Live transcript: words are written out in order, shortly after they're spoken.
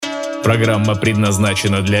Программа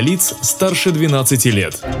предназначена для лиц старше 12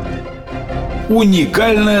 лет.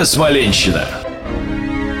 Уникальная Смоленщина.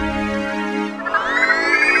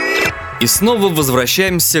 И снова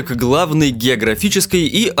возвращаемся к главной географической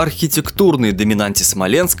и архитектурной доминанте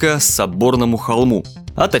Смоленска – Соборному холму,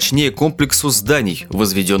 а точнее комплексу зданий,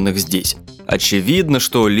 возведенных здесь. Очевидно,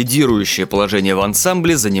 что лидирующее положение в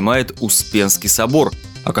ансамбле занимает Успенский собор,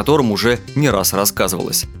 о котором уже не раз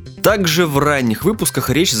рассказывалось. Также в ранних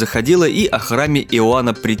выпусках речь заходила и о храме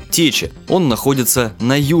Иоанна Предтечи. Он находится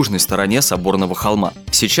на южной стороне Соборного холма.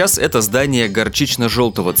 Сейчас это здание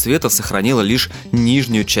горчично-желтого цвета сохранило лишь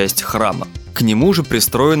нижнюю часть храма. К нему же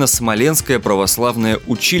пристроено Смоленское православное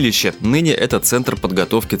училище, ныне это центр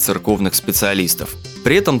подготовки церковных специалистов.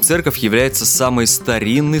 При этом церковь является самой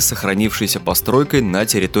старинной сохранившейся постройкой на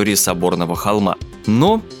территории Соборного холма.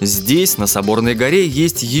 Но здесь, на Соборной горе,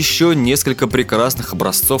 есть еще несколько прекрасных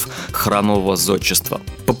образцов храмового зодчества.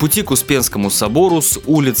 По пути к Успенскому собору с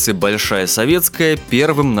улицы Большая Советская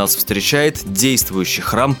первым нас встречает действующий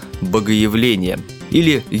храм Богоявления,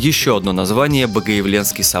 или еще одно название –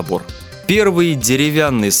 Богоявленский собор. Первый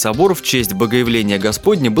деревянный собор в честь Богоявления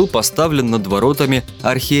Господня был поставлен над воротами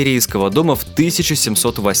архиерейского дома в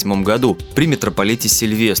 1708 году при митрополите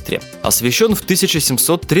Сильвестре, освящен в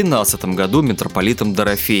 1713 году митрополитом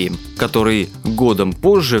Дорофеем, который годом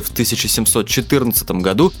позже, в 1714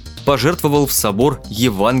 году, пожертвовал в собор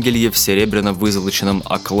Евангелие в серебряно-вызолоченном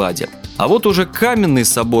окладе. А вот уже каменный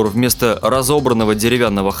собор вместо разобранного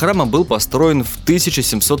деревянного храма был построен в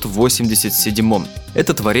 1787.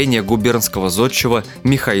 Это творение губернского зодчего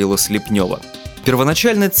Михаила Слепнева.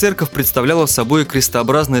 Первоначальная церковь представляла собой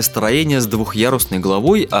крестообразное строение с двухъярусной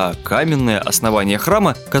главой, а каменное основание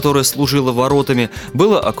храма, которое служило воротами,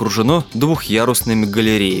 было окружено двухъярусными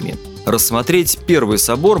галереями. Рассмотреть первый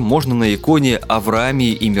собор можно на иконе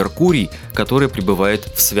Авраамии и Меркурий, которая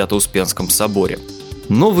пребывает в Свято-Успенском соборе.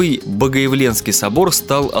 Новый Богоявленский собор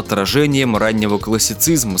стал отражением раннего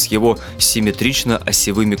классицизма с его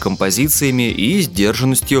симметрично-осевыми композициями и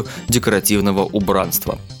сдержанностью декоративного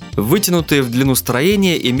убранства. Вытянутое в длину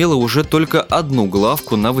строение имело уже только одну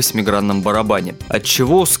главку на восьмигранном барабане,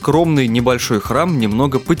 отчего скромный небольшой храм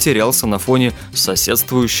немного потерялся на фоне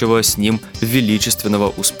соседствующего с ним величественного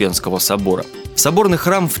Успенского собора. Соборный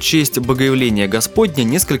храм в честь Богоявления Господня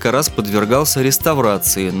несколько раз подвергался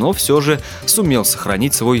реставрации, но все же сумел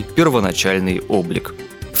сохранить свой первоначальный облик.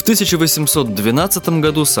 В 1812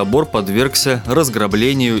 году собор подвергся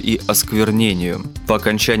разграблению и осквернению. По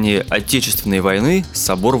окончании Отечественной войны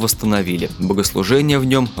собор восстановили, богослужения в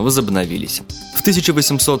нем возобновились. В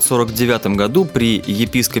 1849 году при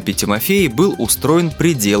епископе Тимофее был устроен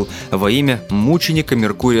предел во имя мученика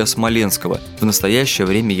Меркурия Смоленского. В настоящее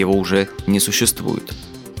время его уже не существует.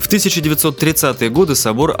 В 1930-е годы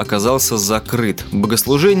собор оказался закрыт.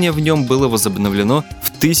 Богослужение в нем было возобновлено в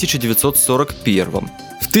 1941.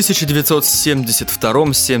 В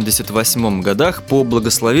 1972-78 годах по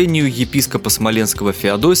благословению епископа Смоленского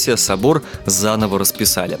Феодосия собор заново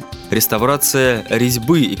расписали. Реставрация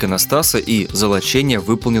резьбы иконостаса и золочения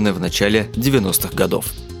выполнены в начале 90-х годов.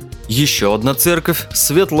 Еще одна церковь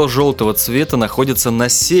светло-желтого цвета находится на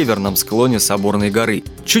северном склоне Соборной горы,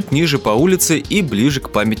 чуть ниже по улице и ближе к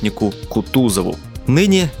памятнику Кутузову.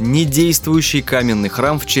 Ныне недействующий каменный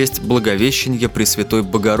храм в честь Благовещения Пресвятой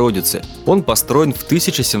Богородицы. Он построен в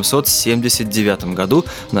 1779 году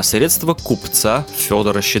на средства купца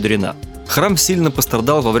Федора Щедрина. Храм сильно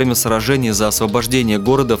пострадал во время сражения за освобождение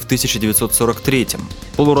города в 1943-м.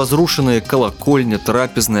 Полуразрушенная колокольня,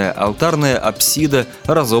 трапезная, алтарная апсида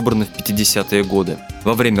разобраны в 50-е годы.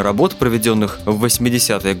 Во время работ, проведенных в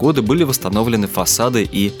 80-е годы, были восстановлены фасады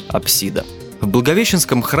и апсида. В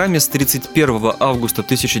Благовещенском храме с 31 августа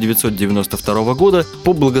 1992 года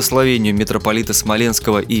по благословению митрополита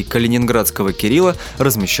Смоленского и Калининградского Кирилла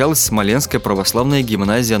размещалась Смоленская православная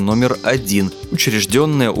гимназия номер 1,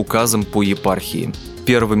 учрежденная указом по епархии.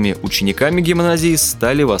 Первыми учениками гимназии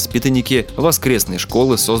стали воспитанники воскресной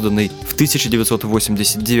школы, созданной в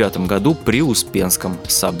 1989 году при Успенском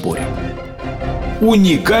соборе.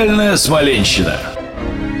 Уникальная Смоленщина.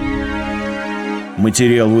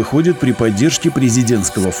 Материал выходит при поддержке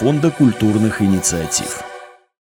Президентского фонда культурных инициатив.